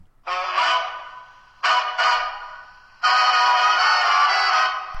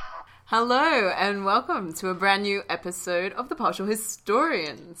Hello and welcome to a brand new episode of the Partial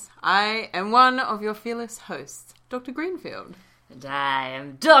Historians. I am one of your fearless hosts, Dr. Greenfield. And I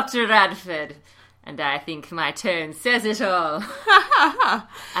am Dr. Radford, and I think my tone says it all. And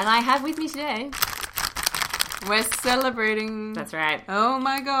I have with me today... We're celebrating... That's right. Oh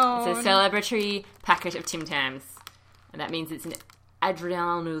my god. It's a celebratory packet of Tim Tams. And that means it's an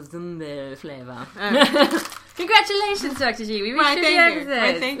Adriano Zumba flavour. Congratulations, Dr. G. We reached 50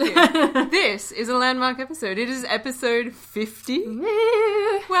 episodes. Thank you. This is a landmark episode. It is episode 50.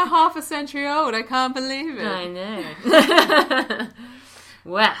 We're half a century old. I can't believe it. I know.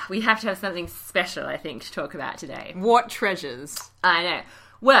 Well, we have to have something special, I think, to talk about today. What treasures? I know.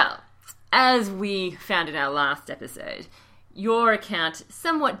 Well, as we found in our last episode, your account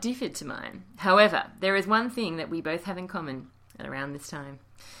somewhat differed to mine. However, there is one thing that we both have in common at around this time,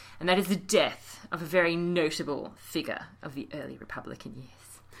 and that is the death of a very notable figure of the early Republican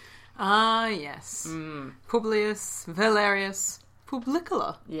years. Ah, yes. Publius, Valerius,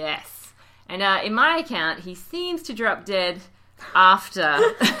 Publicola. Yes. And in my account, he seems to drop dead after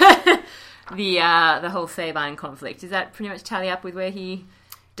the whole Sabine conflict. Does that pretty much tally up with where he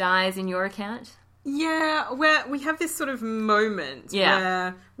dies in your account? Yeah, where we have this sort of moment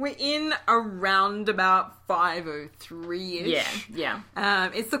where we're in around about 503-ish. Yeah.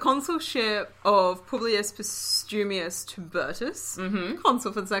 It's the consulship of Publius Postumius Tubertus,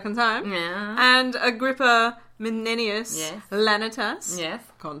 consul for the second time, and Agrippa Menenius Lanitas,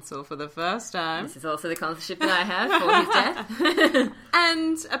 consul for the first time. This is also the consulship that I have for his death.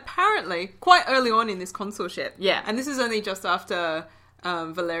 And apparently, quite early on in this consulship, and this is only just after...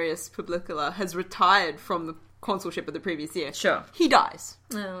 Valerius Publicola has retired from the consulship of the previous year. Sure. He dies.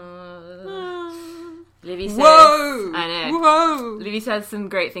 Livy says... Whoa! I know. Whoa! Livy has some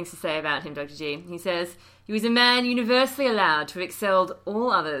great things to say about him, Dr. G. He says, he was a man universally allowed to have excelled all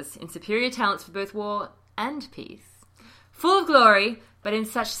others in superior talents for both war and peace. Full of glory, but in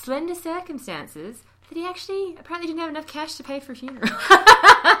such slender circumstances that he actually apparently didn't have enough cash to pay for a funeral.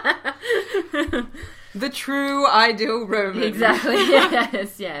 The true ideal Roman. Exactly,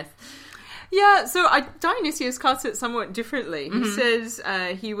 yes. Yeah, so Dionysius cuts it somewhat differently. He says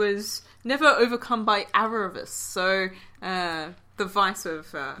he was never overcome by avarice, so the vice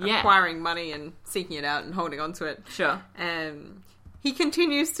of acquiring money and seeking it out and holding on to it. Sure. He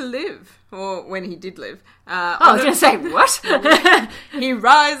continues to live, or when he did live. I was going to say, what? He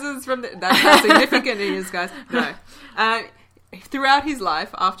rises from the... That's how significant he is, guys. No. Throughout his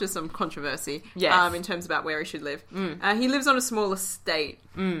life, after some controversy in terms about where he should live, he lives on a small estate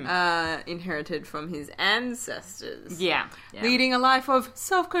inherited from his ancestors. Yeah. Leading a life of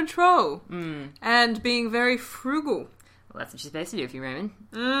self-control and being very frugal. Well, that's what you're supposed to do if you're Roman.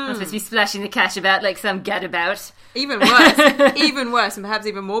 Not supposed to be splashing the cash about like some gadabout. Even worse, and perhaps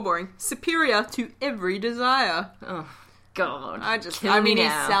even more boring, superior to every desire. Oh, God. He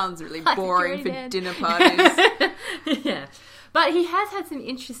sounds really boring for dinner parties. Yeah. But he has had some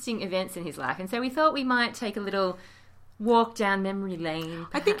interesting events in his life, and so we thought we might take a little walk down memory lane.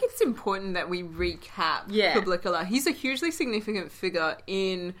 Perhaps. I think it's important that we recap Publicola. He's a hugely significant figure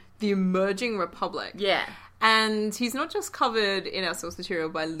in the emerging republic. Yeah. And he's not just covered in our source material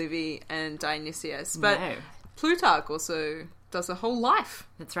by Livy and Dionysius, but Plutarch also does a whole life.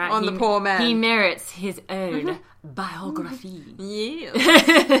 That's right. On the poor man. He merits his own biography.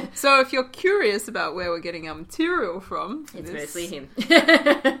 Yeah. So if you're curious about where we're getting our material from... It's mostly him.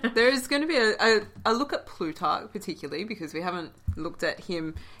 There is going to be a look at Plutarch, particularly, because we haven't looked at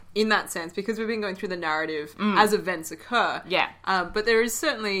him in that sense, because we've been going through the narrative as events occur. Yeah. But there is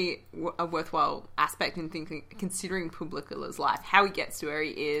certainly a worthwhile aspect in considering Publicola's life, how he gets to where he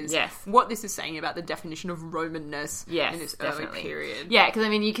is, what this is saying about the definition of Romanness in this early period. Yeah, because, I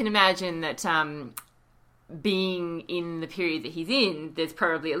mean, you can imagine that being in the period that he's in, there's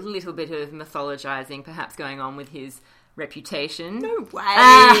probably a little bit of mythologizing perhaps going on with his reputation. No way!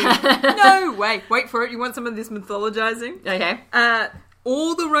 No way! Wait for it, you want some of this mythologizing? Okay.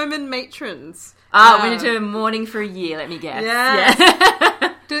 All the Roman matrons. Went into mourning for a year, let me guess. Yes.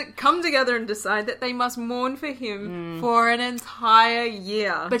 To come together and decide that they must mourn for him for an entire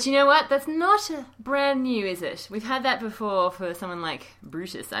year. But you know what? That's not brand new, is it? We've had that before for someone like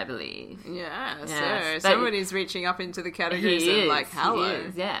Brutus, I believe. Yeah, so somebody's reaching up into the categories of like,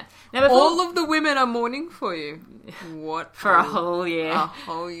 hello. Yeah. Now, all of the women are mourning for you. What? For a whole year. A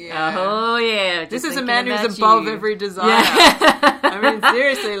whole year. A whole year. This is a man who's above every desire. Yeah. I mean,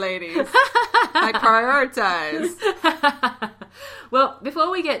 seriously, ladies. Like, prioritize. Well, before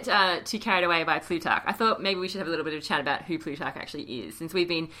we get too carried away by Plutarch, I thought maybe we should have a little bit of a chat about who Plutarch actually is, since we've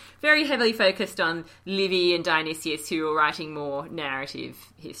been very heavily focused on Livy and Dionysius, who are writing more narrative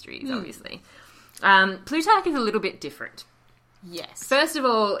histories, obviously. Plutarch is a little bit different. Yes. First of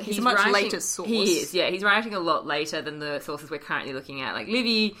all, he's a much writing, later source. He is, yeah. He's writing a lot later than the sources we're currently looking at. Like,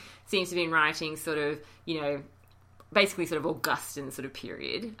 Livy seems to have been writing sort of, basically sort of Augustan sort of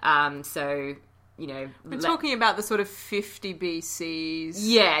period. We're talking about the sort of 50 BCs.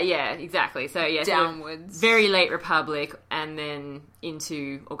 Yeah, exactly. So, yeah. Downwards. Sort of very late Republic, and then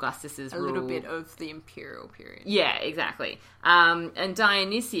into Augustus's rule. A little bit of the imperial period. Yeah, exactly. And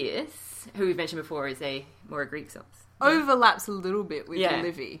Dionysius, who we've mentioned before, is more a Greek source. Overlaps a little bit with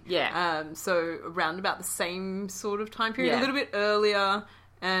Livy. Yeah. So around about the same sort of time period, Yeah. a little bit earlier,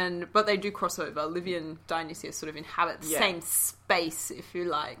 but they do cross over. Livy and Dionysius sort of inhabit the same space, if you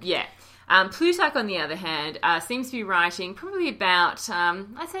like. Yeah. Plutarch, on the other hand, seems to be writing probably about,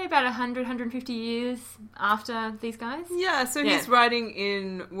 I'd say about 100, 150 years after these guys. Yeah, so he's writing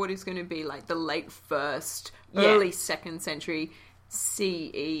in what is going to be like the late 1st, early 2nd century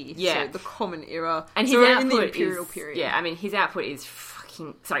CE, so the Common Era. And his output in the imperial period. Yeah, I mean, his output is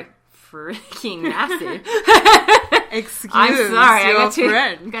freaking massive. Excuse I'm sorry, your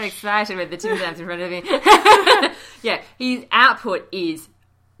I got excited with the Tim Tams in front of me. Yeah, his output is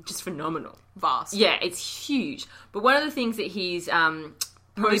just phenomenal. Vast. Yeah, it's huge. But one of the things that he's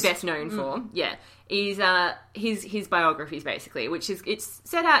probably best known for, is his biographies, basically, which is, it's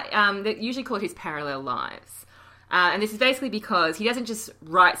set out, they're usually called his parallel lives. And this is basically because he doesn't just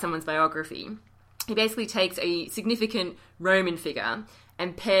write someone's biography. He basically takes a significant Roman figure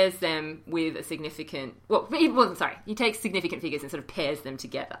and pairs them with a significant... he takes significant figures and sort of pairs them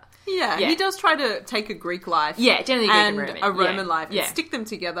together. Yeah, he does try to take a Greek life. Yeah, generally Greek and Roman. A Roman life and stick them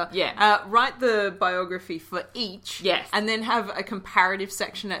together. Yeah. Write the biography for each. Yes. And then have a comparative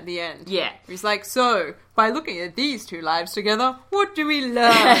section at the end. Yeah. He's like, so, by looking at these two lives together, what do we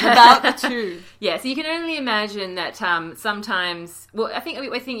learn about the two? Yeah, so you can only imagine that sometimes... Well, I think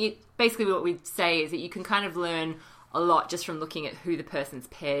basically what we'd say is that you can kind of learn a lot just from looking at who the person's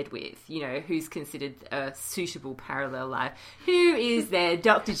paired with, who's considered a suitable parallel life. Who is their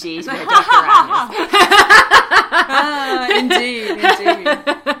Dr. G to their Dr. Ramos? Indeed.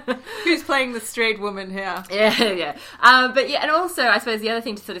 Who's playing the straight woman here? Yeah. And also, I suppose the other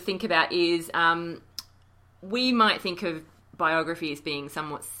thing to sort of think about is we might think of biography as being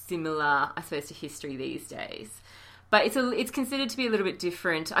somewhat similar, I suppose, to history these days. But it's considered to be a little bit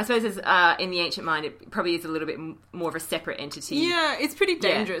different. I suppose in the ancient mind, it probably is a little bit more of a separate entity. Yeah, it's pretty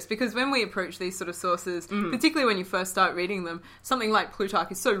dangerous because when we approach these sort of sources, particularly when you first start reading them, something like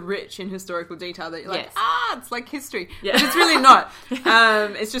Plutarch is so rich in historical detail that you're like, it's like history. Yeah. But it's really not.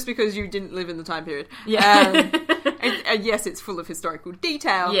 It's just because you didn't live in the time period. Yeah. And yes, it's full of historical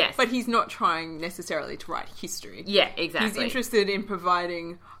detail, but he's not trying necessarily to write history. Yeah, exactly. He's interested in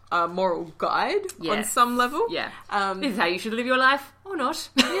providing a moral guide on some level. Yeah. This is how you should live your life, or not.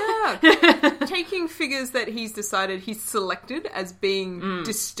 Yeah. Taking figures that he's decided he's selected as being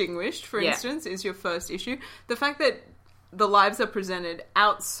distinguished, for instance, is your first issue. The fact that the lives are presented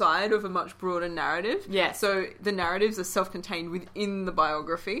outside of a much broader narrative. Yes. So the narratives are self-contained within the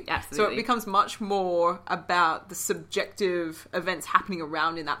biography. Absolutely. So it becomes much more about the subjective events happening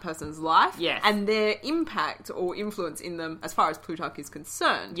around in that person's life. Yes. And their impact or influence in them as far as Plutarch is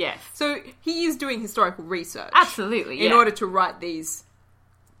concerned. Yes. So he is doing historical research. Absolutely, in order to write these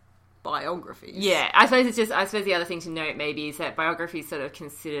biographies. Yeah. I suppose the other thing to note maybe is that biography is sort of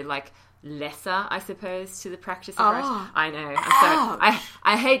considered like lesser, I suppose, to the practice of writing. I know.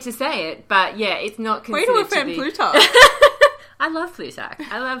 I hate to say it, but yeah, it's not considered way to offend Plutarch. I love Plutarch.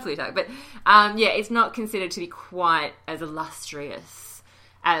 But it's not considered to be quite as illustrious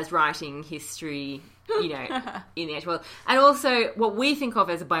as writing history, in the ancient world. And also, what we think of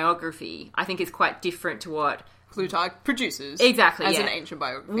as a biography, I think is quite different to what Plutarch produces. Exactly, as an ancient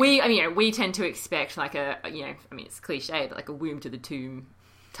biography. We tend to expect like it's cliche, but like a womb to the tomb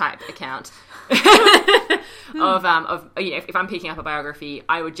type account of if I'm picking up a biography,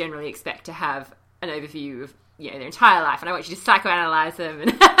 I would generally expect to have an overview of their entire life, and I want you to psychoanalyze them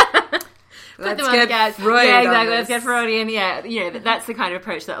and let's get Freud. Yeah, exactly. Let's get Freudian. Yeah, that's the kind of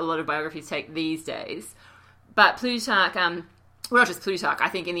approach that a lot of biographies take these days. But Plutarch, not just Plutarch, I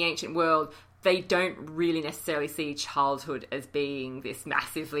think in the ancient world they don't really necessarily see childhood as being this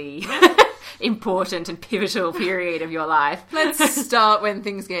massively important and pivotal period of your life. Let's start when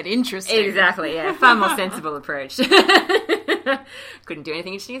things get interesting. Exactly, yeah. Far more sensible approach. Couldn't do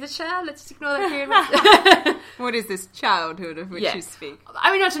anything interesting as a child. Let's just ignore that period. What is this childhood of which you speak?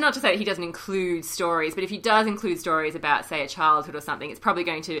 I mean, not to say that he doesn't include stories, but if he does include stories about, say, a childhood or something, it's probably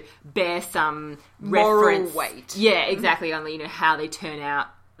going to bear some moral weight. Yeah, exactly, on how they turn out,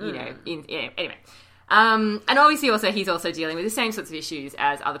 anyway. And obviously also he's also dealing with the same sorts of issues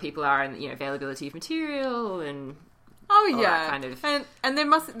as other people are, and availability of material and that kind of... And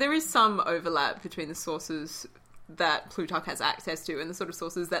there is some overlap between the sources that Plutarch has access to and the sort of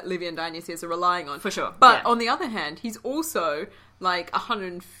sources that Livy and Dionysius are relying on. For sure. But on the other hand, he's also like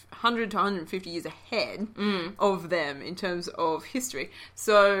 100 to 150 years ahead of them in terms of history.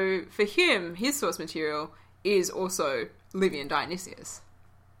 So for him, his source material is also Livy and Dionysius.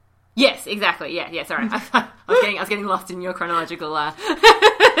 Yes, exactly. Yeah, sorry. I was getting lost in your chronological...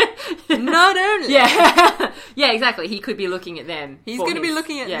 Not only. Yeah. Yeah, exactly. He could be looking at them. He's going to be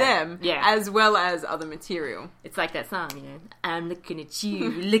looking at them as well as other material. It's like that song, I'm looking at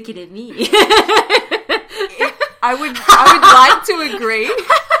you, looking at me. I would like to agree,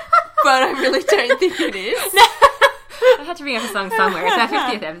 but I really don't think it is. I had to bring up a song somewhere. It's our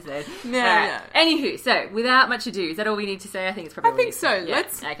 50th episode. Yeah. Anywho, so without much ado, is that all we need to say? I think it's probably. I think so. Yeah.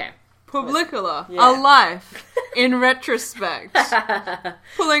 Let's. Okay. Publicola, a life in retrospect,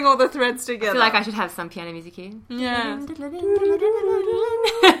 pulling all the threads together. I feel like I should have some piano music here. Yeah.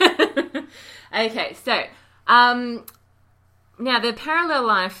 Okay, so now the parallel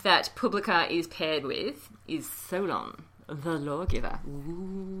life that Publica is paired with is Solon, the lawgiver.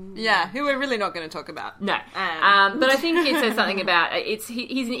 Ooh. Yeah, who we're really not going to talk about. No, but I think it says something about he's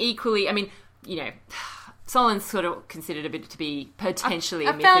an equally. I mean, Solon's sort of considered a bit to be potentially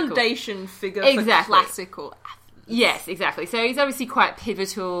a mythical foundation figure for classical Athens. Yes, exactly. So he's obviously quite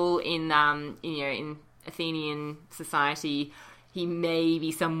pivotal in in Athenian society. He may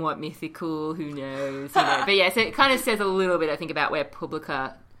be somewhat mythical, who knows? But yeah, so it kind of says a little bit, I think, about where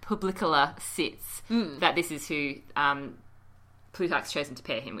Publicola sits. That this is who Plutarch's chosen to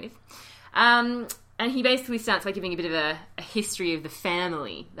pair him with. And he basically starts by giving a bit of a history of the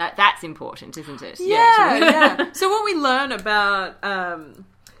family. That's important, isn't it? Yeah. So what we learn about...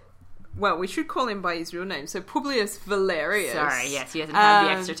 we should call him by his real name. So Publius Valerius. Sorry, yes, he hasn't had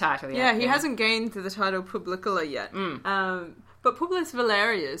the extra title yet. Yeah, he hasn't gained the title Publicola yet. But Publius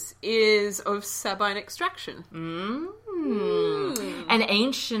Valerius is of Sabine extraction. An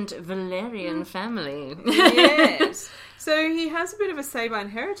ancient Valerian family. Yes. So he has a bit of a Sabine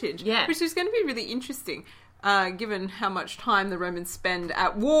heritage, yeah, which is going to be really interesting, given how much time the Romans spend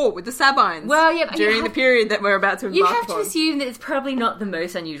at war with the Sabines during the period that we're about to embark upon. You have to assume that it's probably not the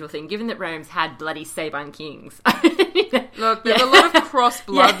most unusual thing, given that Rome's had bloody Sabine kings. Look, there's a lot of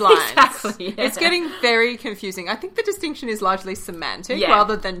cross-bloodlines. Exactly, yeah. It's getting very confusing. I think the distinction is largely semantic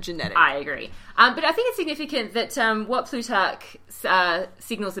rather than genetic. I agree. But I think it's significant that what Plutarch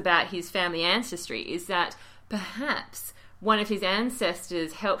signals about his family ancestry is that perhaps one of his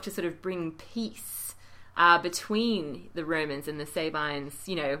ancestors helped to sort of bring peace between the Romans and the Sabines,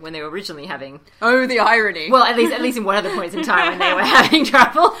 when they were originally having... Oh, the irony. Well, at least in one of the points in time when they were having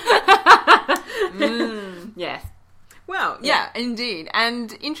trouble. Yes. Well, yeah, indeed.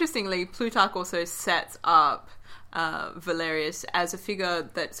 And interestingly, Plutarch also sets up Valerius as a figure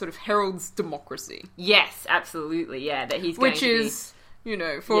that sort of heralds democracy. Yes, absolutely, yeah. That he's going Which to is...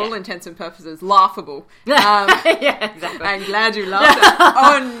 for all intents and purposes, laughable. Yeah, exactly. I'm glad you laughed at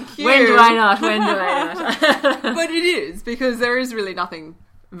on cue. When do I not? But it is, because there is really nothing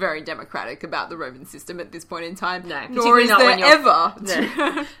very democratic about the Roman system at this point in time. No, nor is there ever.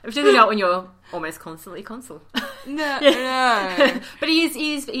 No. Particularly not when you're almost constantly consul. No. But he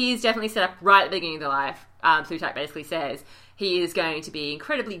is definitely set up right at the beginning of the life. Plutarch basically says he is going to be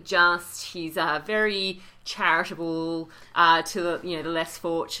incredibly just. He's very charitable to the less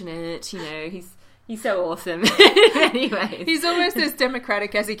fortunate. He's so awesome. Anyways, he's almost as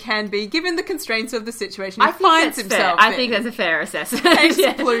democratic as he can be, given the constraints of the situation he finds himself in. I think that's a fair assessment. Thanks,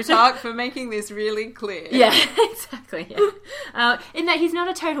 Plutarch, for making this really clear. Yeah, exactly. Yeah. In that he's not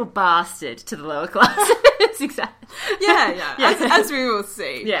a total bastard to the lower class. Exactly. Yeah. As we will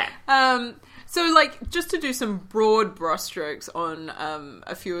see. Yeah. So, just to do some broad brushstrokes on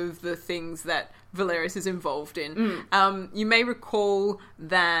a few of the things that Valerius is involved in, you may recall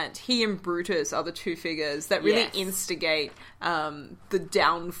that he and Brutus are the two figures that really instigate the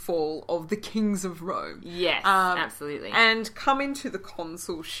downfall of the kings of Rome. Yes, absolutely. And come into the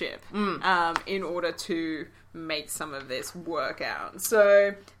consulship in order to make some of this work out.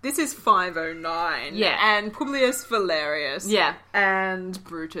 So this is 509. Yeah. And Publius Valerius and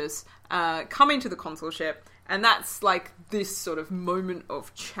Brutus come into the consulship, And that's like this sort of moment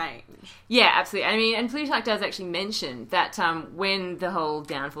of change. Yeah, absolutely. I mean, and Plutarch does actually mention that when the whole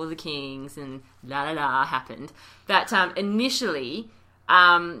downfall of the kings and happened, that initially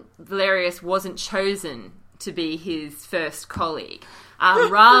Valerius wasn't chosen to be his first colleague.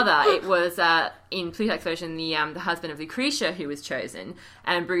 Rather, it was, in Plutarch's version, the husband of Lucretia who was chosen,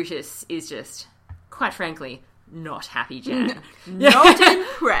 and Brutus is just, quite frankly, not happy, Jan. Not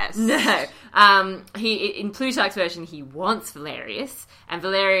impressed. No. In Plutarch's version, he wants Valerius, and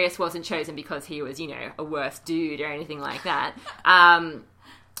Valerius wasn't chosen because he was, a worse dude or anything like that.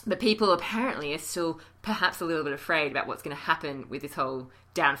 But people apparently are still perhaps a little bit afraid about what's going to happen with this whole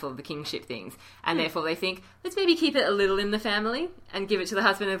downfall of the kingship things. And therefore they think, let's maybe keep it a little in the family and give it to the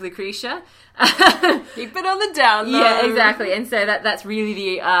husband of Lucretia. Keep it on the down low. Yeah, exactly. And so that's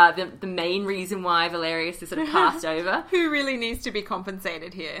really the main reason why Valerius is sort of passed over. Who really needs to be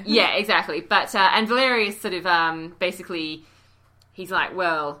compensated here? Yeah, exactly. But and Valerius sort of basically, he's like,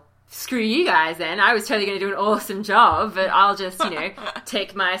 well, screw you guys then. I was totally going to do an awesome job, but I'll just,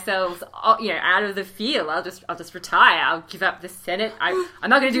 take myself, out of the field. I'll just retire. I'll give up the Senate. I'm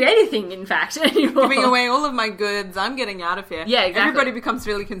not going to do anything, in fact, anymore. Giving away all of my goods. I'm getting out of here. Yeah, exactly. Everybody becomes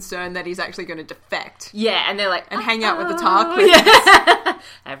really concerned that he's actually going to defect. Yeah, and they're like... And hang out with the Tarquins. Yeah.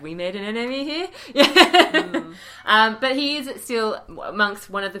 Have we made an enemy here? Yeah. But he is still amongst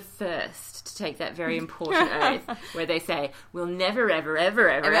one of the first to take that very important oath where they say, we'll never, ever, ever,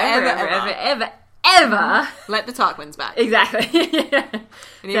 ever, ever, ever let the Tarquins back. Exactly. Yeah.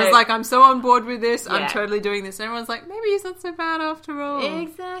 And he was like, I'm so on board with this. Yeah. I'm totally doing this. And everyone's like, maybe he's not so bad after all.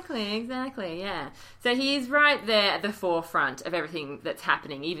 Exactly, yeah. So he's right there at the forefront of everything that's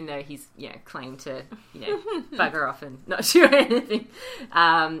happening, even though he's, claimed to, bugger off and not do anything.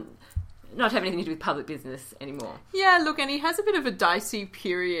 Not have anything to do with public business anymore. Yeah, look, and he has a bit of a dicey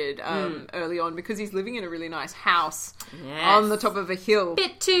period early on because he's living in a really nice house on the top of a hill.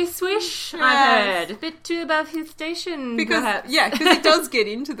 Bit too swish, I've heard. A bit too above his station, perhaps. Yeah, because he does get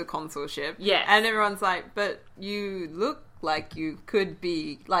into the consulship. Yes. And everyone's like, but you look like you could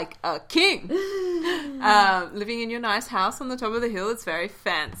be like a king. Living in your nice house on the top of the hill. It's very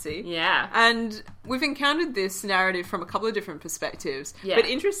fancy. Yeah. And we've encountered this narrative from a couple of different perspectives. Yeah. But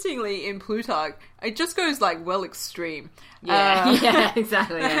interestingly, in Plutarch, it just goes extreme. Yeah,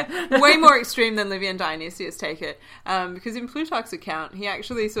 exactly. Yeah. Way more extreme than Livy and Dionysius take it. Because in Plutarch's account, he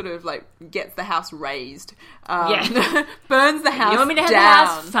actually sort of gets the house razed. Burns the house down. You want me to have the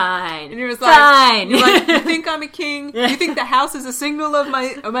house? Fine. And he was like, fine. You think I'm a king? Yeah. You think the house is a signal of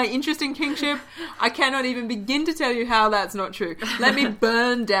my interest in kingship? I cannot even begin to tell you how that's not true. Let me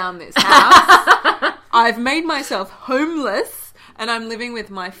burn down this house. I've made myself homeless. And I'm living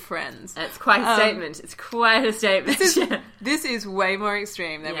with my friends. That's quite a statement. It's quite a statement. This is way more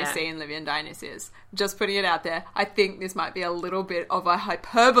extreme than we see in Livy and Dionysius. Just putting it out there. I think this might be a little bit of a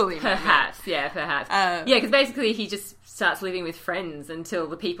hyperbole. Perhaps. Because basically he just starts living with friends until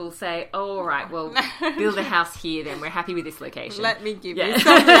the people say, oh, all right, well, build a house here then. We're happy with this location. Let me give you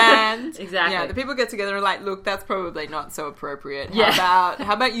some land. Exactly. Yeah, the people get together and like, look, that's probably not so appropriate. How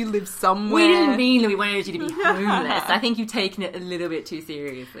about you live somewhere? We didn't mean that we wanted you to be homeless. I think you've taken it a little bit too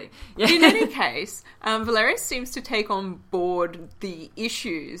seriously. Yeah. In any case, Valerius seems to take on board the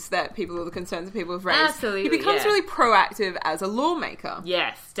issues that people or the concerns that people have raised. Absolutely. He becomes really proactive as a lawmaker.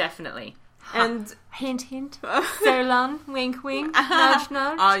 Yes, definitely. And hint, hint. Solon, wink, wink. Nudge,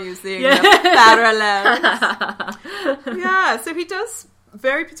 nudge. I'll use the parallels. Yeah, so he does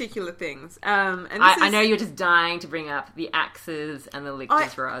very particular things. And I know you're just dying to bring up the axes and the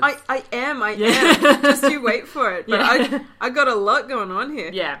lictors rods. I am. Just you wait for it. But I got a lot going on here.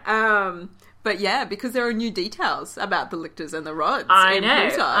 Yeah. But yeah, because there are new details about the lictors and the rods. I know.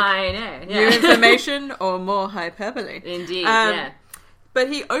 Yeah. New information or more hyperbole. Indeed, yeah. But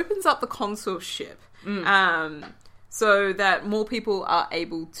he opens up the consulship so that more people are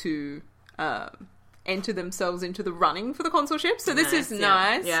able to enter themselves into the running for the consulship. So this is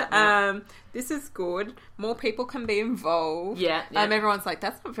nice. Yeah. This is good. More people can be involved. Yeah. Everyone's like,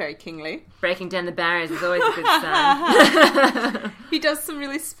 that's not very kingly. Breaking down the barriers is always a good sign. He does some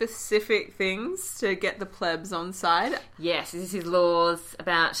really specific things to get the plebs on side. Yes, this is his laws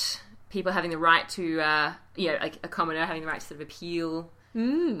about people having the right to, like a commoner having the right to sort of appeal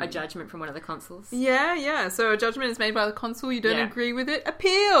a judgment from one of the consuls. Yeah. So a judgment is made by the consul. You don't agree with it?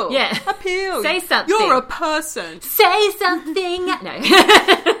 Appeal. Yeah. Appeal. Say something. You're a person. Say something. No.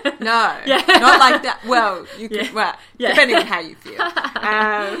 No. Yeah. Not like that. Well, you can, depending on how you feel.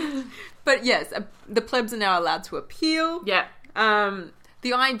 But yes, the plebs are now allowed to appeal. Yeah.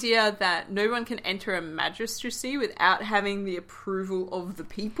 the idea that no one can enter a magistracy without having the approval of the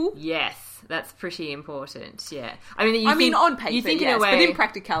people. Yes, that's pretty important. Yeah, I mean, on paper, you think yes, in a way, but in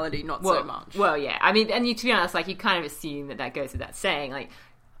practicality, not so much. Well, yeah. I mean, and to be honest, like, you kind of assume that goes without saying. Like,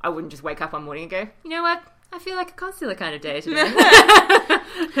 I wouldn't just wake up one morning and go, you know what? I feel like a consular kind of day today.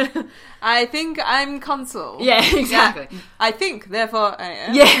 I think I'm consul. Yeah, exactly. Yeah. I think, therefore I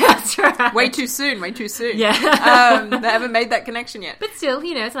am. Yeah, that's right. Way too soon. Yeah. They haven't made that connection yet. But still,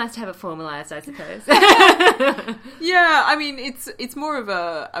 it's nice to have it formalised, I suppose. Yeah, I mean, it's more of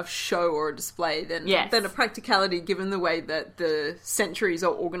a show or a display than a practicality, given the way that the centuries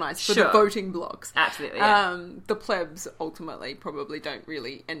are organised for the voting blocks. Absolutely, yeah. The plebs ultimately probably don't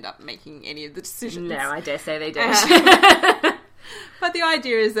really end up making any of the decisions. No, I dare say they don't. But the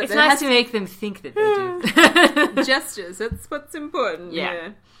idea is that it's nice to make them think that they do. Gestures, that's what's important.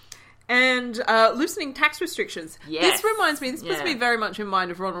 Yeah. And loosening tax restrictions. Yes. This reminds me, this puts me very much in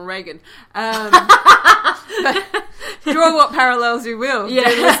mind of Ronald Reagan. But draw what parallels you will, dear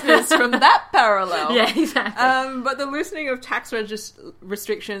listeners, from that parallel. Yeah, exactly. But the loosening of tax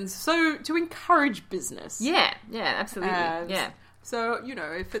restrictions, so to encourage business. Yeah, absolutely. Yeah. So,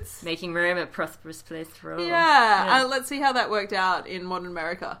 if it's... Making Rome a prosperous place for all. Yeah. Let's see how that worked out in modern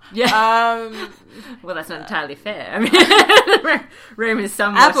America. Yeah. Well, that's not entirely fair. I mean, Rome is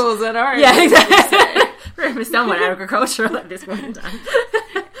somewhat... Apples and oranges. Yeah, exactly. Rome is somewhat agricultural at this point in time.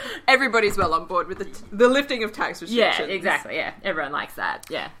 Everybody's well on board with the lifting of tax restrictions. Yeah, exactly, yeah. Everyone likes that,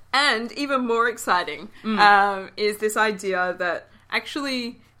 yeah. And even more exciting is this idea that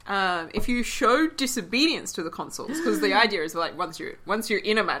actually... if you show disobedience to the consuls, because the idea is like once you're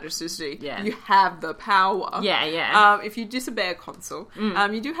in a magistracy, you have the power. Yeah. If you disobey a consul,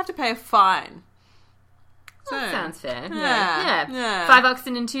 you do have to pay a fine. So, that sounds fair. Yeah. 5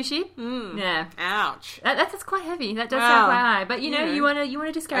 oxen and 2 sheep. Yeah. Ouch. That's quite heavy. That does sound quite high. But you want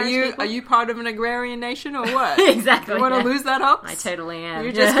to discourage people. Are you part of an agrarian nation or what? Exactly. You want to lose that ox? I totally am.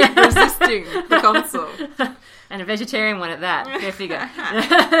 You just keep resisting the consul. And a vegetarian one at that. Go figure.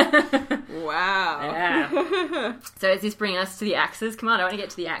 Wow. Yeah. So does this bring us to the axes? Come on, I want to get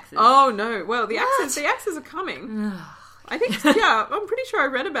to the axes. Oh no. Well, the axes are coming. I think, I'm pretty sure I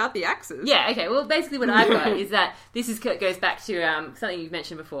read about the axes. Yeah, okay. Well, basically what I've got is that this goes back to something you've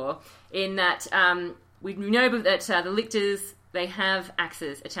mentioned before, in that we know that the lictors, they have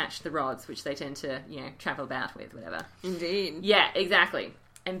axes attached to the rods, which they tend to, travel about with, whatever. Indeed. Yeah, exactly.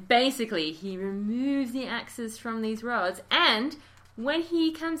 And basically, he removes the axes from these rods, and when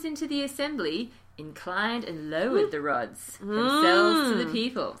he comes into the assembly, inclined and lowered the rods themselves to the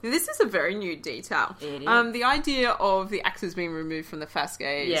people. This is a very new detail. It is. The idea of the axes being removed from the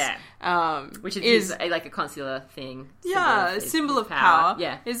fasces, which is like a consular thing. Symbol of power.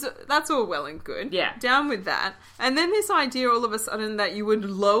 Yeah, that's all well and good. Yeah, down with that. And then this idea, all of a sudden, that you would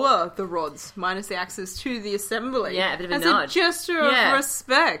lower the rods minus the axes to the assembly. Yeah, a bit of a as nod. a gesture of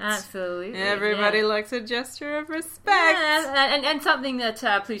respect. Absolutely, everybody likes a gesture of respect. Yeah, and something that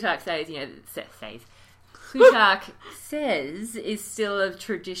Plutarch says, Plutarch says is still a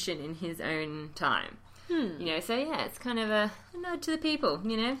tradition in his own time. So it's kind of a nod to the people,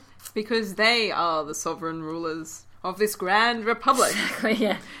 Because they are the sovereign rulers of this grand republic. Exactly,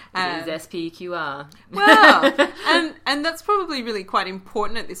 yeah. It is SPQR. Well, and that's probably really quite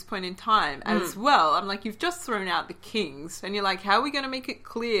important at this point in time as well. I'm like, you've just thrown out the kings, and you're like, how are we going to make it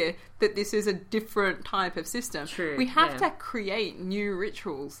clear that this is a different type of system? True. We have to create new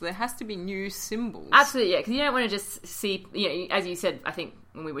rituals. There has to be new symbols. Absolutely, yeah, because you don't want to just see, as you said, I think,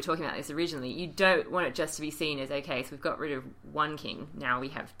 when we were talking about this originally, you don't want it just to be seen as, okay, so we've got rid of one king, now we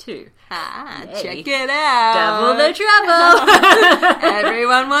have 2. Check it out. Double the trouble.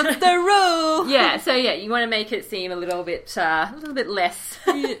 Everyone wants to rule. Yeah, so you want to make it seem a little bit less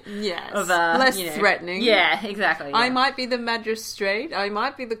of less threatening. Yeah, exactly. Yeah. I might be the magistrate, I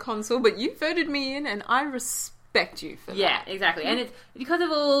might be the consul, but you voted me in and I respect you for that. Yeah, exactly. And it's because of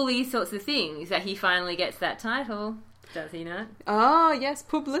all these sorts of things that he finally gets that title. Does he not? Oh, yes,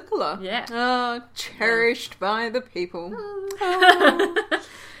 Publicola. Yeah. Oh, cherished by the people. Oh.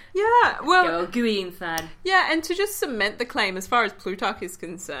 Yeah, well... Go gooey inside. Yeah, and to just cement the claim as far as Plutarch is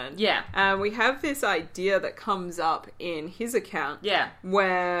concerned, we have this idea that comes up in his account,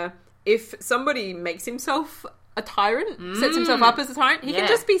 where if somebody makes himself a tyrant, sets himself up as a tyrant, he can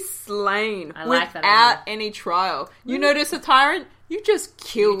just be slain without any trial. You notice a tyrant... You just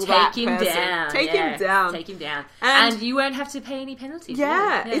kill that person. Take him down. Take him down. And you won't have to pay any penalties.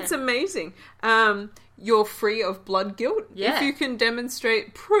 Yeah, it's amazing. You're free of blood guilt if you can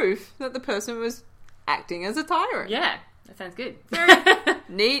demonstrate proof that the person was acting as a tyrant. Yeah, That sounds good.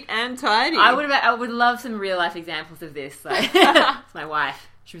 Neat and tidy. I would love some real life examples of this. Like, my wife.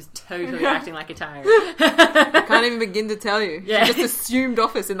 She was totally acting like a tyrant. I can't even begin to tell you. Yeah. She just assumed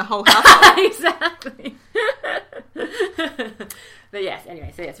office in the whole household. Exactly. But yes,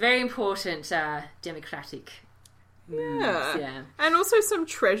 anyway, so yes, very important democratic moves. Yeah. And also some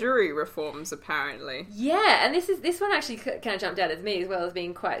treasury reforms, apparently. Yeah, and this one actually kind of jumped out at me as well as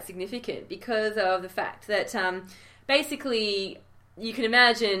being quite significant because of the fact that basically you can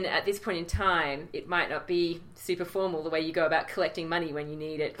imagine at this point in time it might not be super formal the way you go about collecting money when you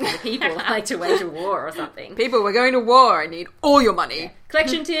need it from the people, like to wage a war or something. People, we're going to war. I need all your money. Yeah.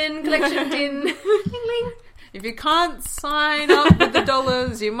 Collection tin. Ling, ling. If you can't sign up with the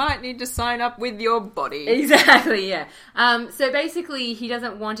dollars, you might need to sign up with your body. Exactly, yeah. So basically, he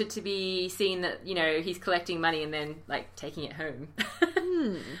doesn't want it to be seen that, he's collecting money and then, like, taking it home.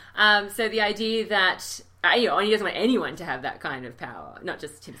 So the idea that, he doesn't want anyone to have that kind of power, not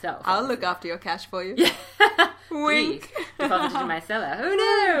just himself. I'll look after your cash for you. Yeah. Wink. Deposited in my cellar. Oh,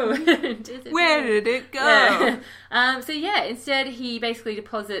 no! Where did it go? Yeah. Instead, he basically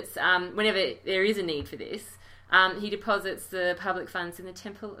deposits, whenever there is a need for this, he deposits the public funds in the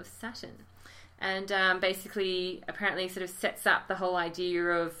Temple of Saturn. And basically, apparently, sort of sets up the whole idea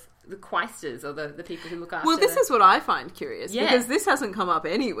of the quaestors, or the people who look after... Well, this is what I find curious, because this hasn't come up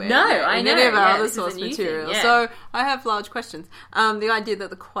anywhere. No, I know. In any of our other source material. So I have large questions. The idea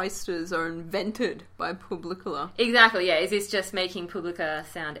that the quaestors are invented by Publicola. Exactly, yeah. Is this just making Publica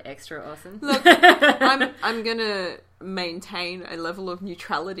sound extra awesome? Look, I'm going to maintain a level of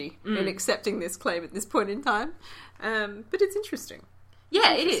neutrality in accepting this claim at this point in time. But it's interesting.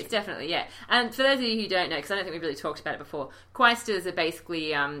 Yeah, it is, definitely, yeah. And for those of you who don't know, because I don't think we've really talked about it before, quaestors are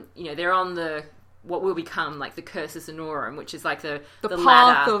basically, they're on what will become, like, the Cursus Honorum, which is, like, the path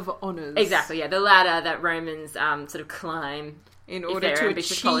ladder of honours. Exactly, yeah, the ladder that Romans sort of climb in order to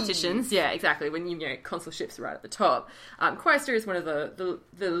ambitious achieve politicians. Yeah, exactly, when, consulship's right at the top. Quaestor is one of the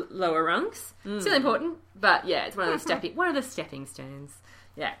lower rungs. Still important, but, yeah, it's one of the stepping stones.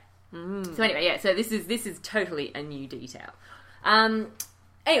 Yeah. So anyway, yeah, so this is totally a new detail.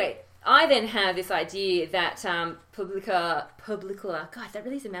 Anyway, I then have this idea that Publicola, God, that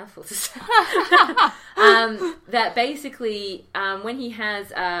really is a mouthful to say. That basically, when he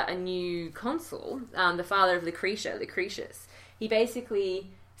has a new consul, the father of Lucretius, he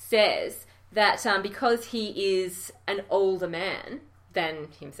basically says that because he is an older man than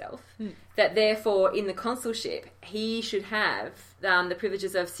himself, that therefore in the consulship he should have the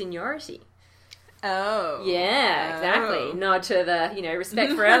privileges of seniority. Oh. Yeah, exactly. Nod to the,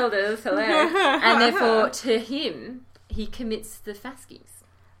 respect for elders, hello. And therefore, to him, he commits the fasces.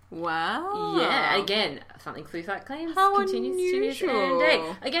 Wow. Yeah, again, something Plutarch claims continues to this day.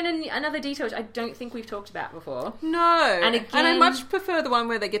 Again, another detail which I don't think we've talked about before. No. And I much prefer the one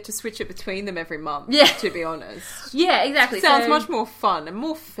where they get to switch it between them every month, to be honest. Yeah, exactly. Sounds much more fun and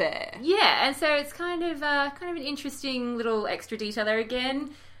more fair. Yeah, and so it's kind of an interesting little extra detail there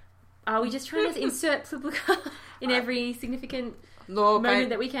again. Are we just trying to insert Publica in every significant moment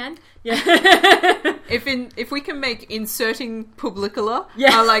that we can? Yeah. If we can make inserting Publicola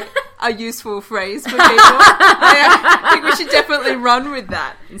like a useful phrase for people, I think we should definitely run with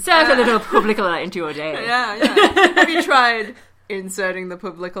that. Insert a little Publicola into your day. Yeah. Have you tried inserting the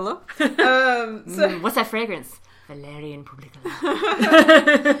Publicola? What's that fragrance? Valerian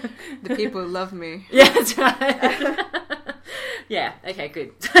Publicola. The people love me. Yeah, that's right. Yeah, okay,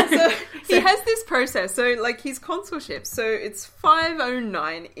 good. So he has this process. So, like, his consulship. So it's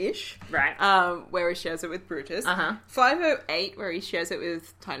 509-ish. Right. Where he shares it with Brutus. 508, where he shares it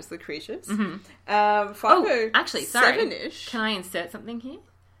with Titus Lucretius. 507-ish. Can I insert something here?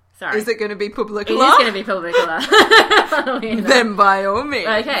 Sorry. Is it going to be Publicola? It is going to be Publicola. Then by all means.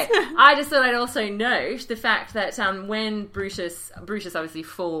 Okay. I just thought I'd also note the fact that when Brutus obviously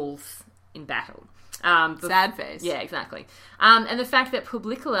falls in battle. Sad face. Yeah, exactly. And the fact that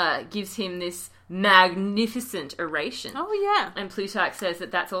Publicola gives him this magnificent oration. Oh, yeah. And Plutarch says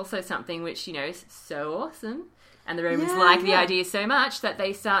that that's also something which, is so awesome. And the Romans like the idea so much that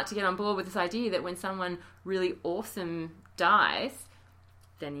they start to get on board with this idea that when someone really awesome dies,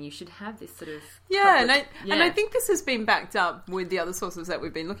 then you should have this sort of... And I think this has been backed up with the other sources that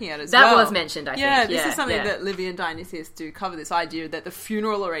we've been looking at as well. That was mentioned, I think. Yeah, this is something that Livy and Dionysius do cover, this idea that the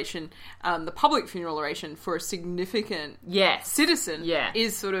funeral oration, the public funeral oration for a significant citizen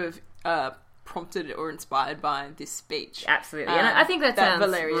is sort of prompted or inspired by this speech. Absolutely. And I think that sounds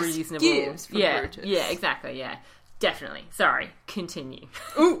Valerius reasonable. Gives from Brutus. Yeah, exactly, yeah. definitely. Sorry, continue.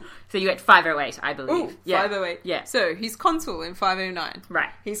 Ooh. So you get 508, I believe. Ooh, yeah. 508. Yeah. So he's consul in 509. Right.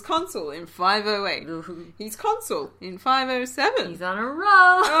 He's consul in 508. He's consul in 507. He's on a roll.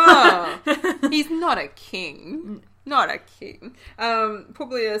 Oh, he's not a king. Not a king.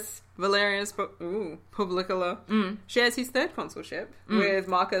 Publius Valerius Publicola shares his third consulship with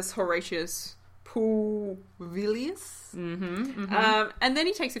Marcus Horatius Publius. And then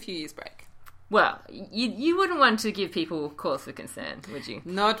he takes a few years break. Well, you wouldn't want to give people cause for concern, would you?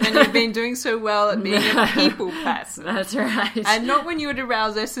 Not when you've been doing so well at being a people person. That's right. And not when you would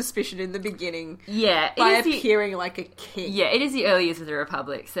arouse their suspicion in the beginning. Yeah. By appearing like a king. Yeah, it is the early years of the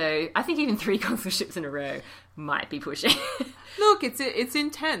Republic, so I think even 3 consulships in a row might be pushing. Look, it's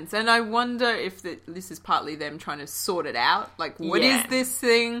intense, and I wonder if this is partly them trying to sort it out. Like, what is this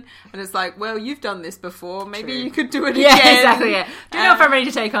thing? And it's like, well, you've done this before. Maybe you could do it again. Yeah, exactly, yeah. Don't know if I'm ready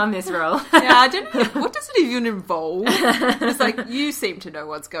to take on this role. Yeah, I don't know. What does it even involve? It's like, you seem to know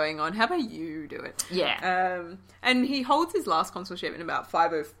what's going on. How about you do it? Yeah. And he holds his last consulship in about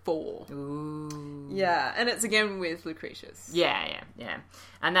 504. Ooh. Yeah, and it's again with Lucretius. Yeah.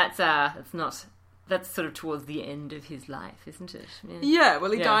 And that's sort of towards the end of his life, isn't it? Yeah,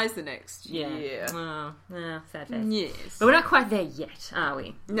 well, he dies the next year. Oh, sad face. Yes. But we're not quite there yet, are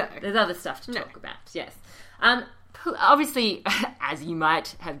we? No. There's other stuff to talk about, yes. Obviously, as you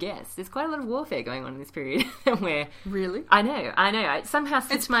might have guessed, there's quite a lot of warfare going on in this period. Where Really? I know. It somehow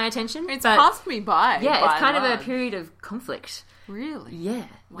switched my attention. It's passed me by. Yeah, it's kind of a period of conflict. Really? Yeah.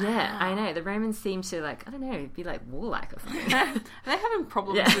 Wow. Yeah, I know. The Romans seem to, be warlike or something. Are they having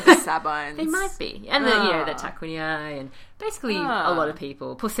problems with the Sabines? They might be. And the Tarquinii and basically a lot of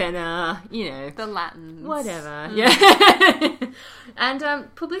people. Porsenna, The Latins. Whatever. Yeah. And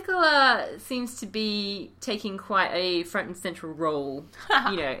Publicola seems to be taking quite a front and central role,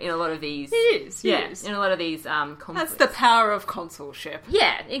 in a lot of these... He is. In a lot of these conflicts. That's the power of consulship.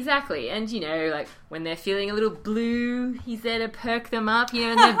 Yeah, exactly. And, when they're feeling a little blue, he's there to perk them up,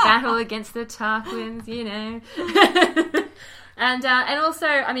 in the battle against the Tarquins, And also,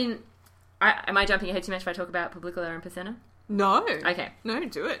 am I jumping ahead too much if I talk about Publicola and Porsenna? No. Okay. No,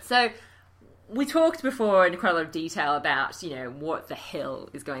 do it. So, we talked before in quite a lot of detail about, what the hell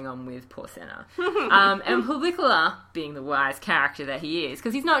is going on with Porsenna. And Publicola, being the wise character that he is,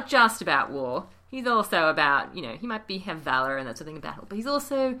 because he's not just about war, he's also about, he might have valor and that sort of thing in battle, but he's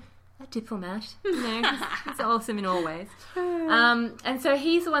also a diplomat, he's awesome in all ways. And so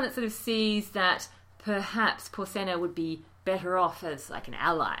he's the one that sort of sees that perhaps Porsenna would be better off as like an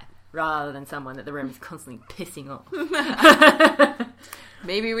ally rather than someone that the Romans constantly pissing off.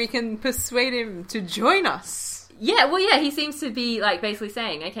 Maybe we can persuade him to join us. Yeah, he seems to be basically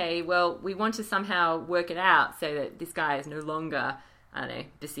saying, okay, well, we want to somehow work it out so that this guy is no longer,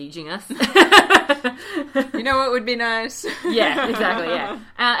 besieging us. You know what would be nice? Yeah, exactly, yeah.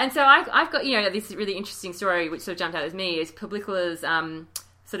 And so I've got, this really interesting story which sort of jumped out at me is Publicola's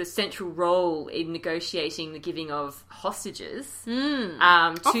sort of central role in negotiating the giving of hostages to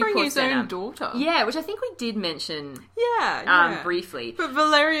offering Porsenna. His own daughter. Yeah, which I think we did mention briefly. But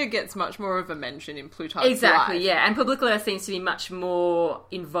Valeria gets much more of a mention in Plutarch's life. Yeah. And Publicola seems to be much more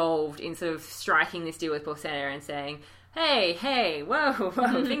involved in sort of striking this deal with Porsenna and saying, hey, whoa,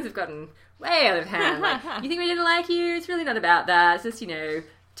 things have gotten way out of hand. You think we didn't like you? It's really not about that. It's just,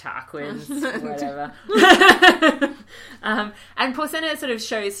 Tarquins, whatever. And Porsenna sort of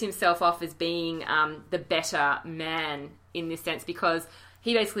shows himself off as being the better man in this sense because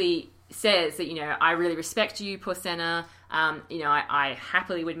he basically says that, I really respect you, Porsenna. I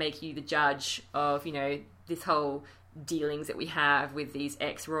happily would make you the judge of, this whole dealings that we have with these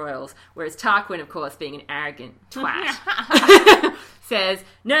ex-royals. Whereas Tarquin, of course, being an arrogant twat, says,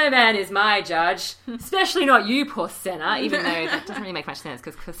 no man is my judge, especially not you, Porsenna, even though that doesn't really make much sense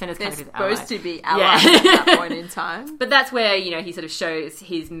because Porsenna's kind of his ally. Supposed to be allies at that point in time. But that's where, he sort of shows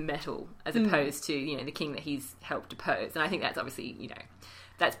his mettle as opposed to, the king that he's helped depose. And I think that's obviously,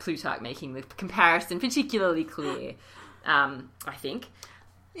 that's Plutarch making the comparison particularly clear, I think.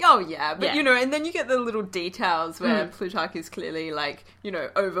 Oh, yeah, but, and then you get the little details where Plutarch is clearly,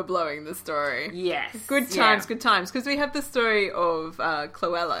 overblowing the story. Yes. Good times, because we have the story of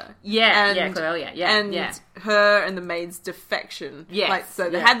Cloella. Cloella, And her and the maid's defection. Yes.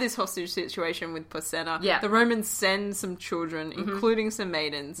 They had this hostage situation with Porsenna. Yeah. The Romans send some children, including some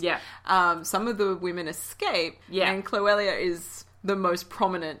maidens. Yeah. Some of the women escape, and Cloella is the most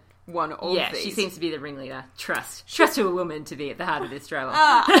prominent one of these. Yeah, she seems to be the ringleader. Trust to a woman to be at the heart of this struggle.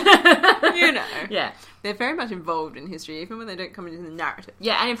 Yeah. They're very much involved in history, even when they don't come into the narrative.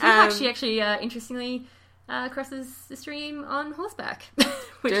 Yeah, and in Plutarch, she actually, interestingly, crosses the stream on horseback.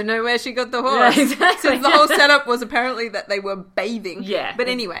 Don't know where she got the horse. Yeah, exactly. Since the whole setup was apparently that they were bathing. Yeah. But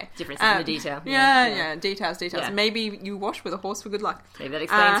anyway. Difference in the detail. Yeah. Details. Yeah. Maybe you wash with a horse for good luck. Maybe that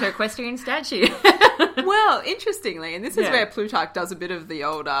explains her equestrian statue. Well, interestingly, and this is where Plutarch does a bit of the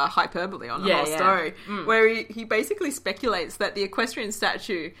old hyperbole on the whole story, where he basically speculates that the equestrian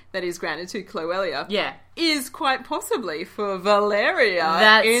statue that is granted to Cloelia is quite possibly for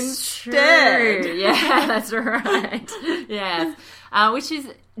Valeria instead. True. Yeah, that's right. Yes. Which is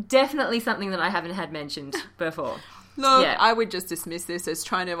definitely something that I haven't had mentioned before. Look, I would just dismiss this as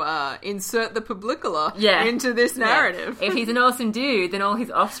trying to insert the Publicola into this narrative. Yeah. If he's an awesome dude, then all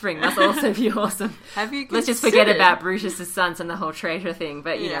his offspring must also be awesome. Have you considered? Let's just forget about Brutus's sons and the whole traitor thing.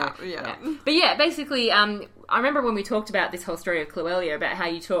 But, you know. But yeah, basically, I remember when we talked about this whole story of Cloelia, about how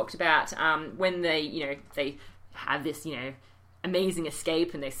you talked about when they have this, amazing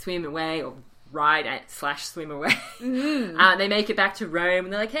escape and they swim away or ride/swim away. They make it back to Rome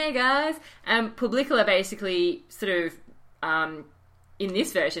and they're like, hey guys. And Publicola basically sort of, in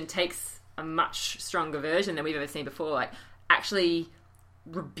this version, takes a much stronger version than we've ever seen before. Like, actually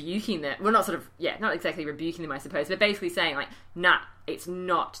rebuking them. Well, not exactly rebuking them, I suppose, but basically saying, like, nah,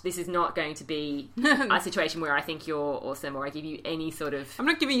 this is not going to be a situation where I think you're awesome or I give you any sort of... I'm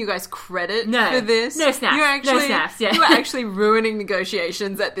not giving you guys credit for this. No snaps. No snaps, yeah. You are actually ruining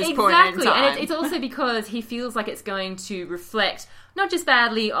negotiations at this point in time. Exactly, and it's also because he feels like it's going to reflect not just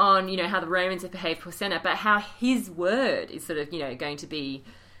badly on, how the Romans have behaved for Senna, but how his word is sort of, going to be,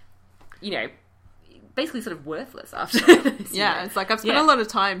 basically sort of worthless after this. Yeah, it's like I've spent a lot of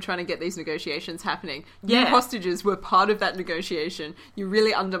time trying to get these negotiations happening. You hostages were part of that negotiation. You're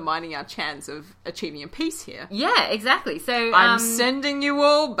really undermining our chance of achieving a peace here. Yeah, exactly. So I'm sending you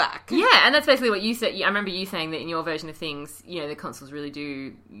all back. Yeah, and that's basically what you said. I remember you saying that in your version of things, the consuls really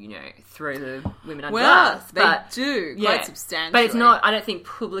do, throw the women under the bus. They do, quite substantially. But it's not, I don't think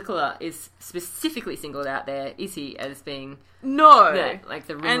Publicola is specifically singled out there, is he, as being... No.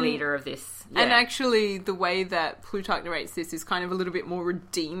 The ringleader of this. Yeah. And actually, the way that Plutarch narrates this is kind of a little bit more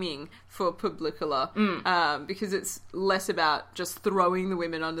redeeming for Publicola, because it's less about just throwing the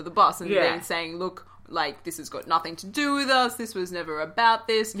women under the bus and then saying, look, like, this has got nothing to do with us, this was never about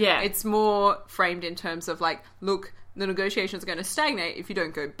this. Yeah. It's more framed in terms of, like, look, the negotiations are going to stagnate if you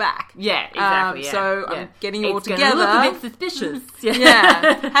don't go back. Yeah, exactly. So I'm getting you all together. It's going to look a bit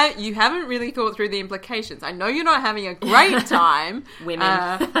suspicious. You haven't really thought through the implications. I know you're not having a great time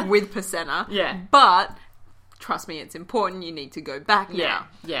Women. with Pasenna. Yeah. But trust me, it's important. You need to go back now.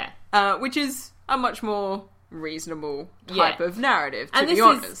 Yeah. Which is a much more reasonable type of narrative, to be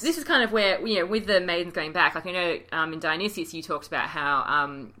honest. This is kind of where, with the maidens going back, like I know in Dionysius you talked about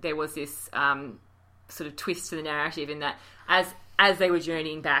how there was this... sort of twist to the narrative in that as they were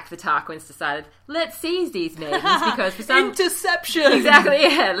journeying back, the Tarquins decided, let's seize these maidens because for some... Interception! Exactly,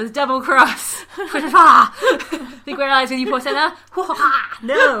 yeah. Let's double cross. Think we're allies with you, Porcena?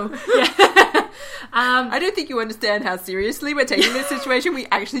 No. Yeah. I don't think you understand how seriously we're taking this situation. We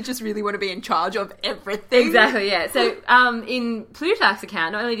actually just really want to be in charge of everything. Exactly, yeah. So in Plutarch's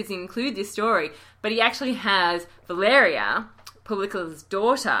account, not only does he include this story, but he actually has Valeria... Publicola's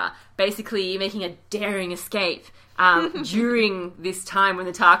daughter basically making a daring escape during this time when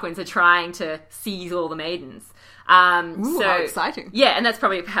the Tarquins are trying to seize all the maidens. How exciting. Yeah, and that's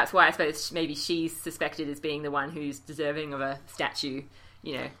probably perhaps why I suppose maybe she's suspected as being the one who's deserving of a statue.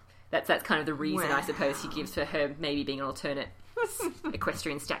 That's kind of the reason I suppose he gives for her maybe being an alternate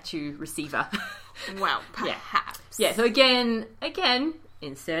equestrian statue receiver. Well, perhaps. Yeah, so again...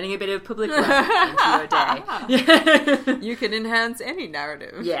 inserting a bit of Publicola into your day. You can enhance any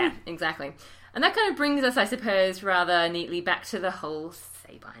narrative. Yeah, exactly. And that kind of brings us, I suppose, rather neatly back to the whole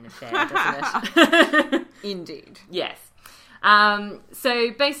Sabine affair, doesn't it? Indeed. Yes.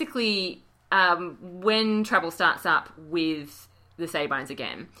 So basically, when trouble starts up with the Sabines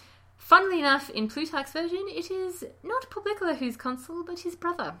again, funnily enough, in Plutarch's version, it is not Publicola who's consul, but his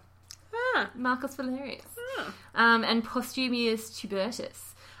brother. Marcus Valerius. And Postumius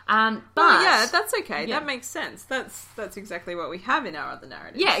Tubertus. But that's okay. Yeah. That makes sense. That's exactly what we have in our other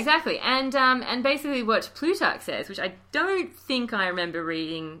narratives. Yeah, exactly. And basically what Plutarch says, which I don't think I remember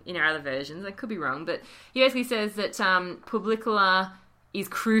reading in our other versions, I could be wrong, but he basically says that Publicola is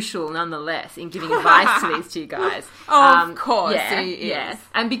crucial nonetheless in giving advice to these two guys. Of course he is. Yeah.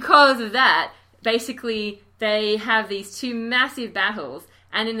 And because of that, basically they have these two massive battles.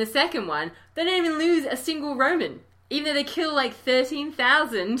 And in the second one, they don't even lose a single Roman, even though they kill like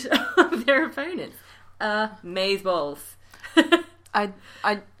 13,000 of their opponents. Maze balls.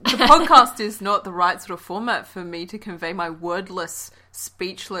 the podcast is not the right sort of format for me to convey my wordless,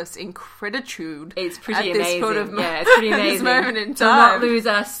 speechless ingratitude. It's pretty at amazing. This sort of it's pretty amazing. This moment in time. To not lose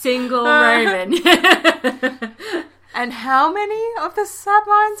a single Roman. And how many of the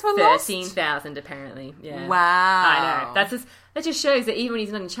Sabines were lost? 13,000 apparently. Yeah. Wow. I know. That just shows that even when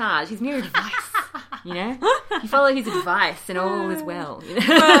he's not in charge, he's mere advice. You know? You follow his advice and all is well. You know?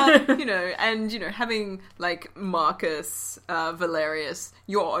 Well, and, having, like, Marcus Valerius,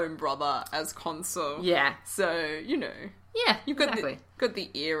 your own brother, as consul. Yeah. So, Yeah, you've got the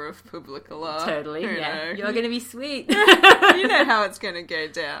ear of Publicola. Totally, yeah. You're going to be sweet. You know how it's going to go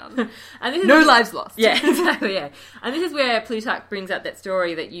down. And no lives lost. Yeah, exactly, yeah. And this is where Plutarch brings up that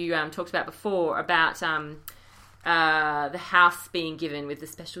story that you talked about before about the house being given with the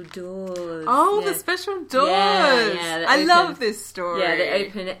special doors. Oh, the special doors. Yeah, I love this story. Yeah, they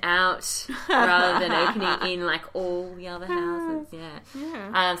open it out rather than opening in like all the other houses.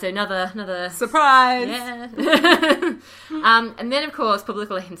 Yeah. So another surprise. Yeah. And then, of course,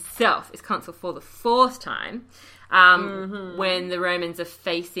 Publicola himself is consul for the fourth time when the Romans are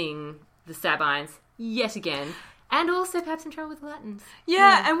facing the Sabines yet again. And also perhaps in trouble with the Latins.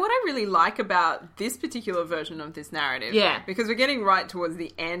 Yeah, and what I really like about this particular version of this narrative, because we're getting right towards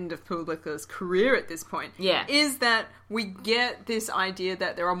the end of Publicola's career at this point, is that we get this idea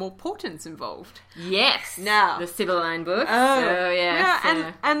that there are more portents involved. Yes. Now. The Sibylline books.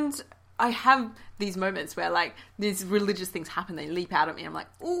 Yeah, and I have these moments where, like, these religious things happen, they leap out at me, I'm like,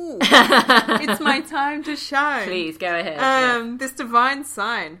 ooh, it's my time to shine. Please, go ahead. This divine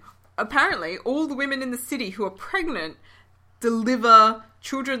sign. Apparently, all the women in the city who are pregnant deliver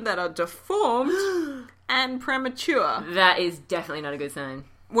children that are deformed and premature. That is definitely not a good sign.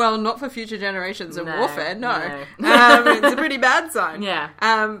 Well, not for future generations of warfare, no. It's a pretty bad sign. Yeah.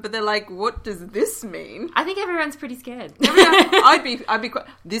 But they're like, what does this mean? I think everyone's pretty scared. I'd be quite...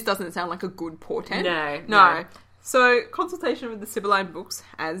 This doesn't sound like a good portent. No. So, consultation with the Sibylline books,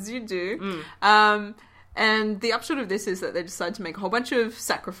 as you do. And the upshot of this is that they decide to make a whole bunch of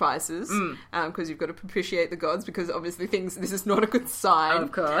sacrifices because you've got to propitiate the gods because obviously this is not a good sign.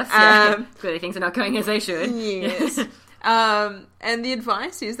 Of course. Clearly things are not going as they should. Yes. And the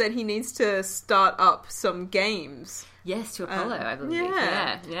advice is that he needs to start up some games. Yes, to Apollo, I believe.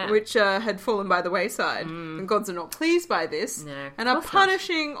 Yeah. Which had fallen by the wayside. The gods are not pleased by this and are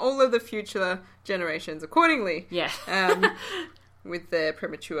punishing all of the future generations accordingly. Yeah. With their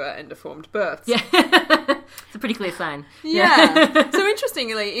premature and deformed births. Yeah. It's a pretty clear sign. Yeah. So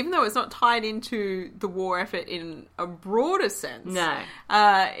interestingly, even though it's not tied into the war effort in a broader sense,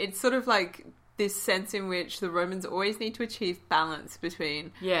 it's sort of like this sense in which the Romans always need to achieve balance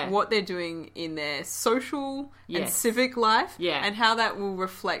between what they're doing in their social and civic life and how that will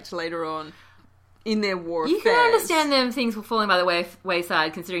reflect later on in their war affairs. You can understand them things were falling by the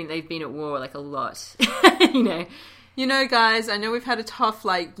wayside considering they've been at war like a lot. You know, guys, I know we've had a tough,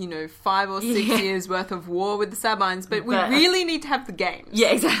 5 or 6 years worth of war with the Sabines, but we really need to have the games. Yeah,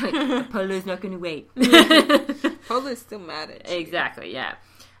 exactly. Apollo's not going to wait. Apollo's still mad at you. Exactly, yeah.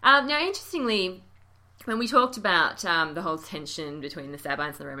 Now, interestingly, when we talked about the whole tension between the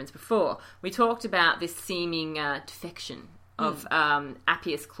Sabines and the Romans before, we talked about this seeming defection of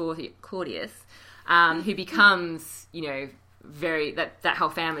Appius Claudius, who becomes, that whole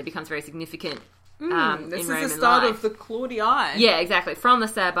family becomes very significant. This is Roman the start life. of the Claudii. Yeah, exactly. From the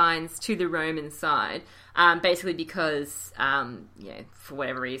Sabines to the Roman side, basically because, for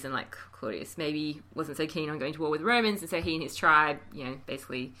whatever reason, like Claudius maybe wasn't so keen on going to war with the Romans, and so he and his tribe,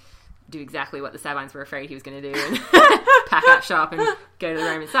 basically do exactly what the Sabines were afraid he was going to do and pack up shop and go to the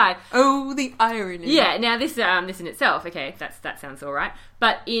Roman side. Oh, the irony. Yeah, now this in itself, okay, that sounds all right.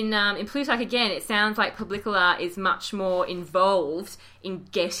 But in Plutarch, again, it sounds like Publicola is much more involved in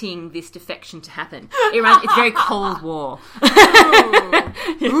getting this defection to happen. It's very Cold War.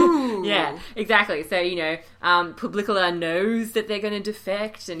 Ooh. Yeah, exactly. So, Publicola knows that they're going to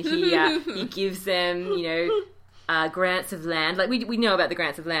defect and he gives them, grants of land. Like, we know about the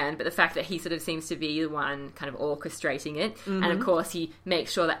grants of land, but the fact that he sort of seems to be the one kind of orchestrating it. And, of course, he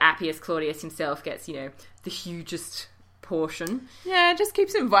makes sure that Appius Claudius himself gets, the hugest portion. Yeah, just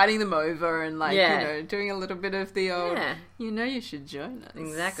keeps inviting them over and, doing a little bit of the old, you should join us.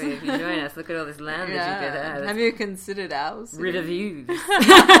 Exactly, if you join us, look at all this land that you could have. Have you considered ours? River views.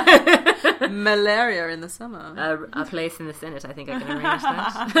 Malaria in the summer. A place in the Senate, I think I can arrange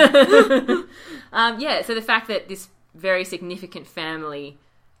that. So the fact that this very significant family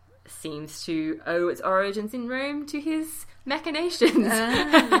seems to owe its origins in Rome to his machinations.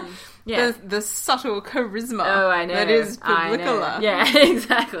 Yeah. The subtle charisma I know. that is Publicola. Yeah,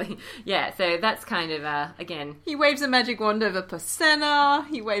 exactly. Yeah, so that's kind of, again... He waves a magic wand over Porsenna.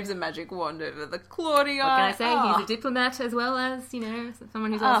 He waves a magic wand over the Claudii. What can I say? He's a diplomat as well as,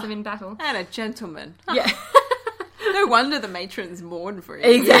 someone who's also in battle. And a gentleman. Yeah. No wonder the matrons mourn for him.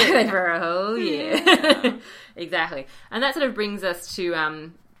 Exactly, for a whole year. Yeah. Exactly. And that sort of brings us to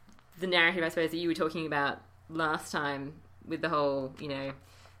the narrative, I suppose, that you were talking about last time with the whole, the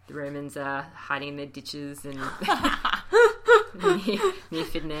Romans are hiding in their ditches and near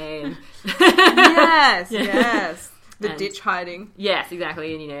Fidene. And yes. The ditch hiding. Yes,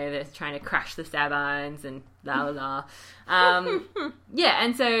 exactly. And, they're trying to crash the Sabines and la la la.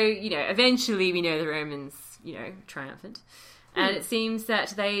 And so, eventually we know the Romans, triumphant. And it seems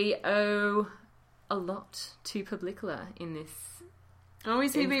that they owe a lot to Publicola in this. Oh,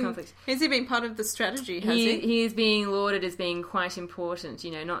 has he been part of the strategy, has he? He is being lauded as being quite important,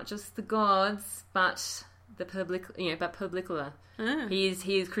 not just the gods, but the Publicola. He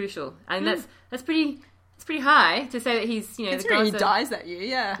is crucial. And that's pretty high to say that he's, the gods he dies that year,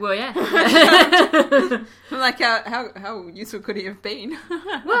 yeah. Well, yeah. Like, how useful could he have been?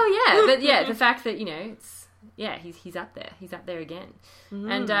 Well, yeah, but the fact that, it's... Yeah, he's up there. He's up there again.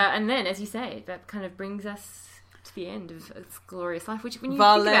 And then, as you say, that kind of brings us to the end of its glorious life, which when you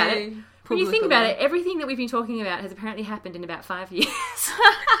think about it, everything that we've been talking about has apparently happened in about 5 years.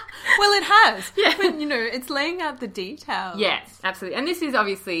 Well, it has. Yeah. But, it's laying out the details. Yes, absolutely. And this is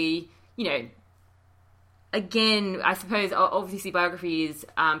obviously, again, I suppose, obviously biography is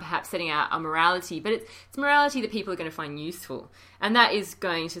perhaps setting out a morality, but it's morality that people are going to find useful. And that is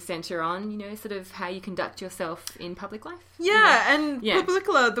going to centre on, sort of how you conduct yourself in public life. Yeah, and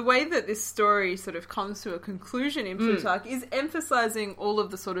Publicola, the way that this story sort of comes to a conclusion in Plutarch is emphasising all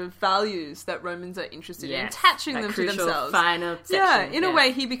of the sort of values that Romans are interested in, attaching them to themselves. Final section. Yeah, in a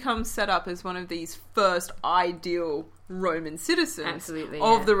way he becomes set up as one of these first ideal Roman citizens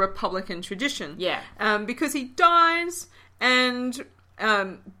of the Republican tradition. Yeah. Because he dies and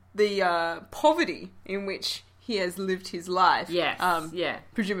the poverty in which he has lived his life. Yes.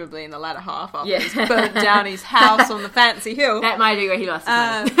 Presumably in the latter half after he's burnt down his house on the fancy hill. That might be where he lost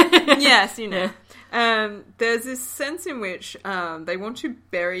his money. Yes, there's this sense in which they want to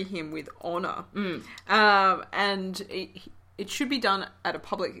bury him with honour. And it should be done at a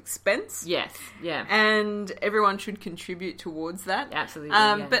public expense. Yes, yeah. And everyone should contribute towards that. Absolutely,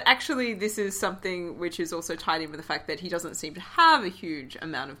 But actually, this is something which is also tied in with the fact that he doesn't seem to have a huge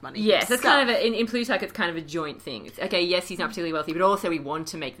amount of money. Yes, it's kind of in Plutarch, it's kind of a joint thing. It's, okay, yes, he's not particularly wealthy, but also we want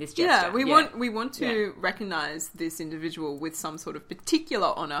to make this gesture. Yeah, we want to recognise this individual with some sort of particular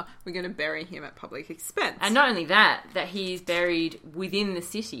honour. We're going to bury him at public expense. And not only that he's buried within the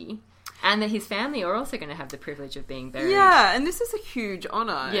city... And that his family are also going to have the privilege of being buried. Yeah, and this is a huge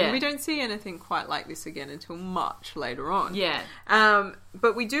honour. Yeah. And we don't see anything quite like this again until much later on. Yeah.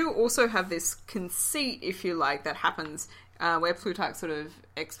 But we do also have this conceit, if you like, that happens where Plutarch sort of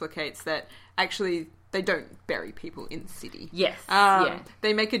explicates that actually they don't bury people in the city. Yes.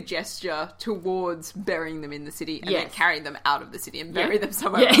 They make a gesture towards burying them in the city and then carry them out of the city and bury them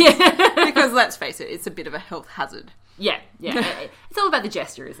somewhere else. Because let's face it, it's a bit of a health hazard. Yeah. It's all about the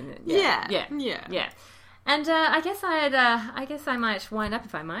gesture, isn't it? Yeah. And I guess I might wind up,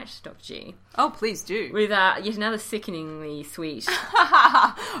 if I might, Dr. G. Oh, please do. With yet another sickeningly sweet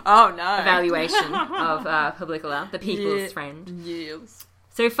evaluation of Publicola, the people's friend. Yes.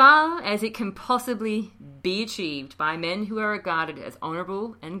 So far as it can possibly be achieved by men who are regarded as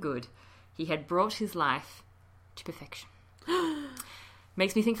honourable and good, he had brought his life to perfection.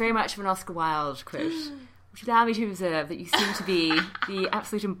 Makes me think very much of an Oscar Wilde quote, which allowed me to observe that you seem to be the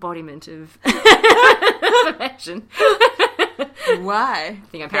absolute embodiment of perfection. Why? I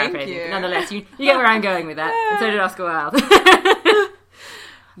think I'm paraphrasing. But nonetheless, you get where I'm going with that. And so did Oscar Wilde.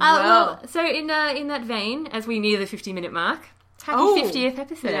 Well, so in that vein, as we near the 50-minute mark, happy 50th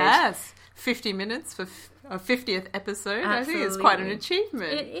episode. Yes. 50 minutes for a 50th episode. Absolutely. I think it's quite an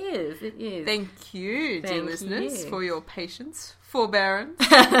achievement. It is. Thank you, dear listeners, for your patience, forbearance,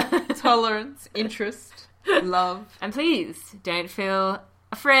 tolerance, interest, love. And please, don't feel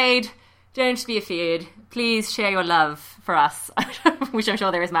afraid. Don't be afeared. Please share your love for us, which I'm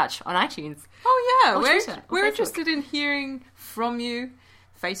sure there is much on iTunes. Oh, yeah. We're interested in hearing from you.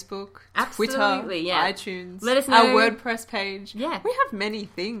 Facebook, Twitter, iTunes. Let us know. Our WordPress page. Yeah. We have many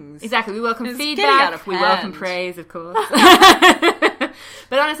things. Exactly. We welcome feedback. We welcome praise, of course.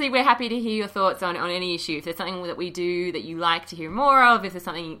 But honestly, we're happy to hear your thoughts on any issue. If there's something that we do that you like to hear more of, if there's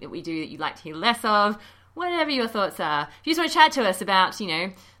something that we do that you'd like to hear less of, whatever your thoughts are. If you just want to chat to us about,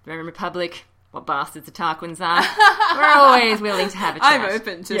 the Roman Republic, what bastards the Tarquins are. We're always willing to have a chat. I'm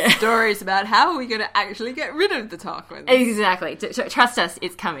open to stories about how are we going to actually get rid of the Tarquins. Exactly. Trust us,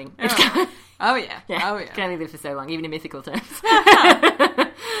 it's coming. It's coming. Oh, yeah. Yeah. Oh, yeah. Can only live for so long, even in mythical terms.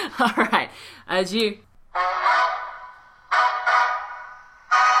 All right. Adieu.